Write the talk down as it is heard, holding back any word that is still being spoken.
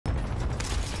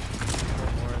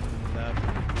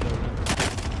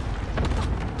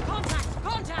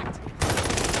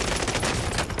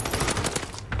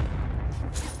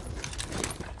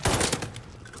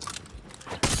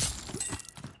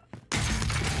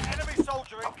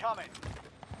Fire incoming.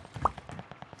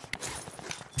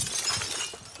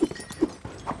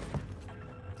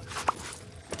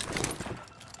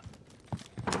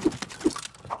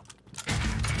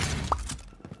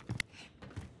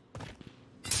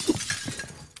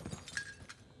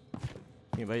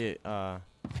 Anybody, I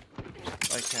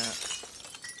can't.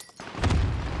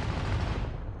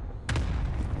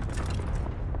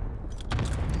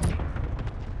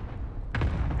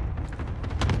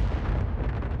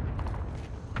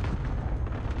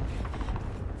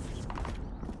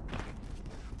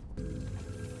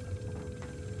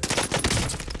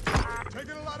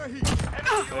 Taking a lot of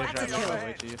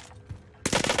heat.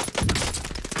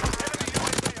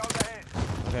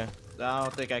 Okay, I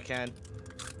don't think I can.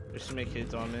 There's too many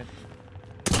kids on me.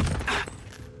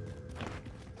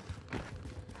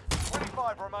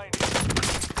 25 remaining.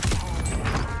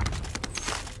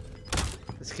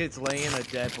 This kid's laying in a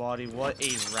dead body. What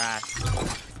a rat.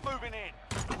 Moving in.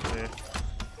 Yeah.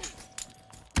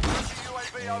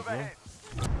 UAV overhead.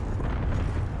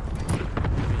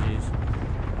 GG's.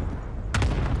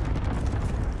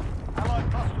 Allied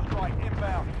cluster strike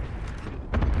inbound.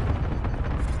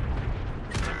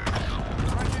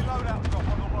 Friendly loadout drop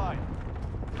on the way.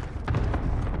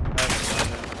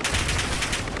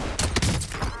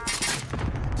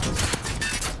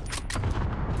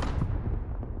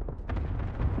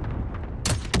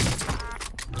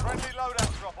 Friendly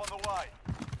loadout drop on the way.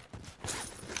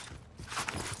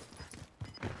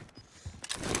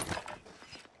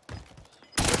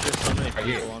 There's so many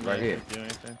people on right there here. to do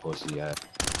anything. Pussy ass.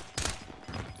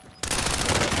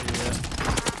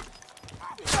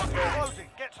 Closing.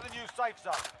 Get to the new safe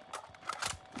zone.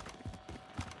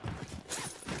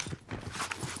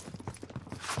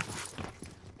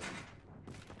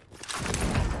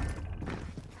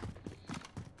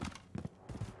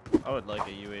 I would like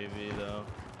a UAV though.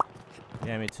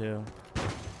 Yeah, me too.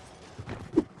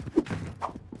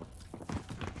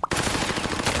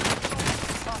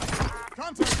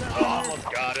 Contact down. Oh, almost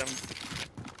got him.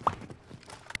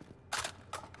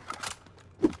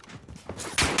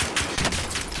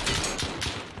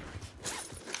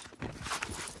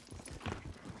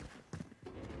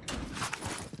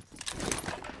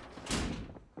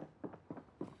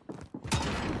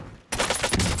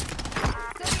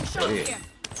 Right here.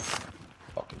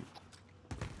 Fucking.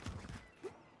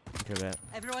 Okay, bet.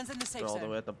 Everyone's in the safe They're all the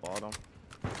zone. way at the bottom.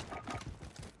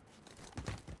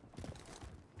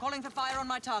 Calling for fire on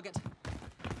my target.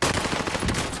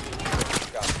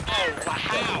 Oh,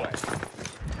 wow.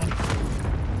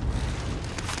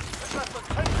 There's less than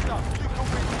 10 stuff. You can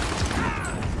win.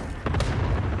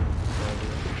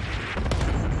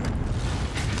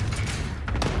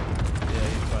 Yeah,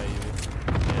 he's by you.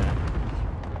 Yeah.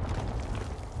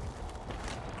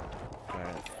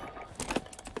 Alright.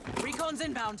 Recon's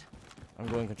inbound. I'm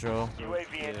going control.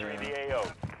 UAV entering the AO.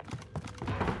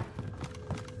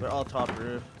 They're all top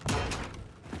roof.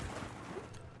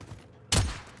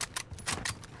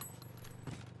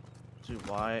 Dude,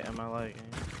 why am I lagging?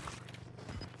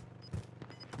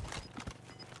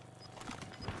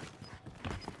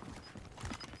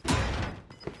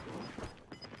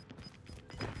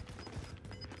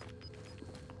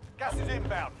 Gas is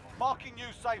inbound. Marking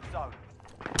new safe zone.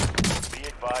 Be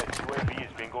advised, UAV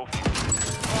is bingo fuel.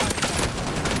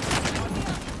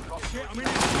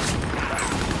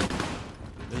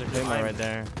 There's a claymore right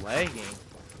there. Lagging.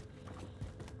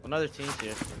 Another team's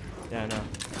here. Yeah, I know.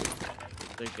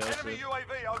 They Enemy ghosted.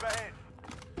 UAV overhead.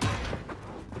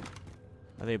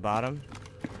 Are they bottom?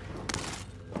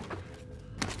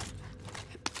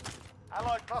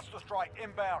 Allied cluster strike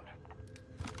inbound.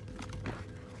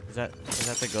 Is that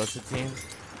the ghosted team?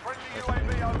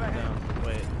 Friendly UAV overhead. No,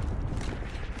 wait.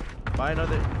 Buy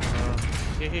another.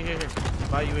 Here.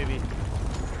 Buy UAV.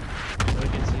 So we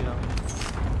can see them.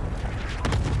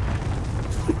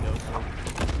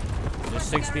 There's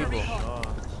 6 people. Oh.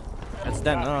 That's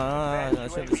them. No,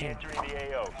 that's the UAV team. entering the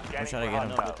AO. I'm Scanning trying to for get him.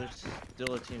 hostiles. But there's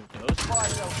still a team ghost. Fire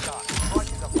cell start.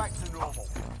 Prices are back to normal.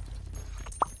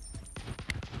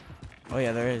 Oh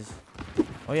yeah, there is.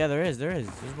 Oh yeah, there is. There's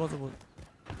multiple.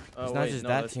 Oh, It's not just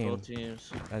that that's team. both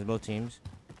teams. That's both teams.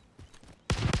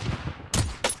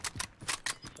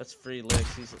 That's free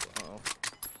licks. He's oh.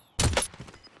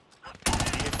 Be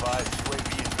advised,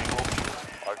 UAV is bingo fuel.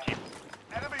 Our team.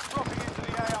 Enemy dropping into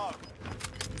the AO.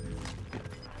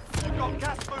 You've got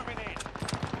gas moving in.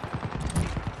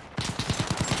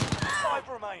 5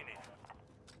 remaining.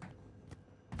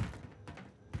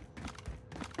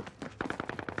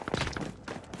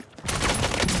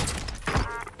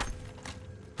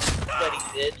 Buddy,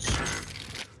 bitch.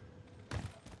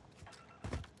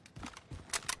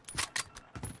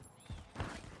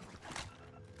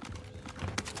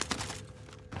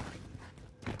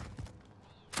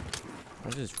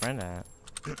 Where's his friend at?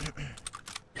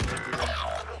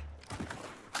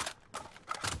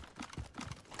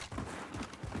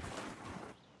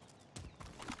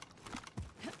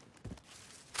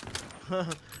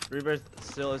 Rebirth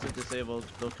still isn't disabled.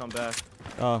 They'll come back.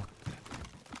 Oh.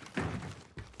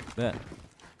 Bet.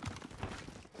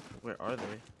 Where are they?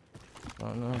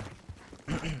 Don't know.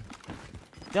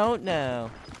 Don't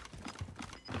know.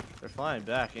 They're flying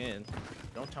back in.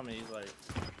 Don't tell me he's like.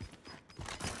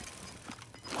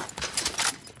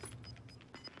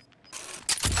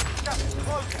 Gas is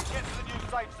closing. Get to the new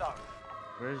safe zone.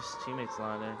 Where's his teammates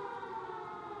lying there?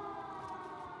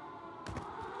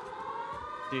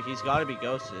 Dude, he's gotta be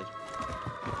ghosted.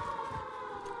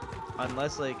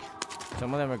 Unless like.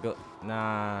 Some of them are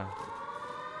nah.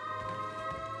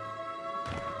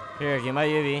 Here, get my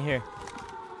UV here.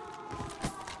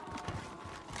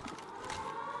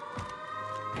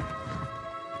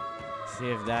 See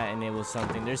if that enables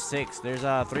something. There's 6. There's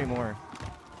 3 more.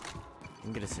 You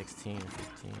can get a 16 or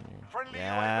 15. Friendly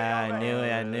Yeah, UAV I knew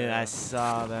it. I knew it. I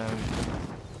saw them.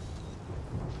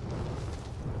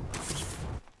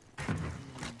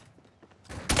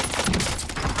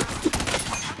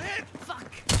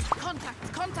 Fuck!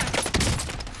 Contact! Contact!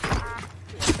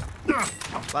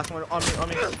 Last one on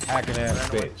me. Hacking ass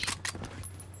bitch.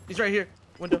 He's right here.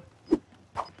 Window.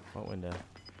 What window?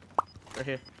 Right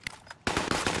here.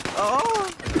 Oh!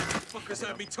 Fuckers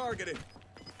have me targeted.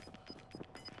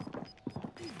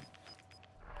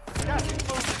 Gas is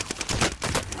moving.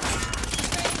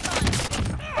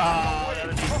 Oh, that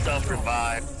would be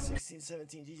self-revived. 16,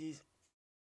 17, GG's.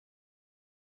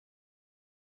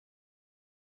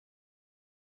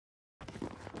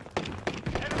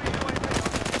 Enemy UAV.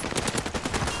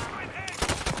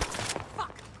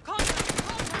 Fuck! Contact!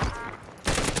 Contact!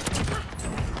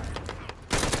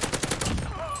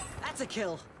 That's a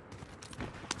kill.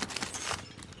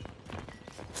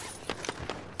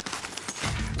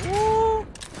 Woo!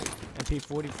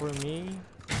 MP40 for me.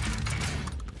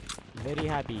 Very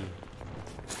happy.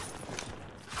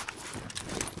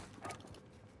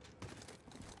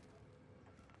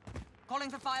 Calling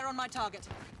for fire on my target.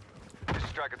 This is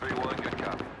Striker 3-1, good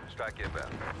copy. Strike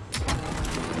inbound.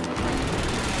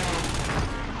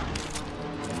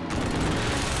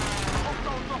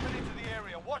 Hostile dropping into the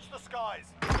area. Watch the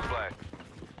skies. Flag.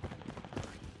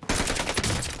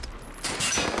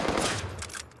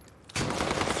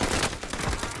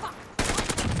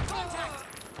 Contact!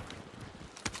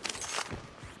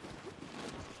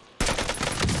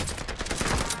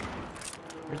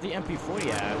 Where's the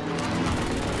MP40 at?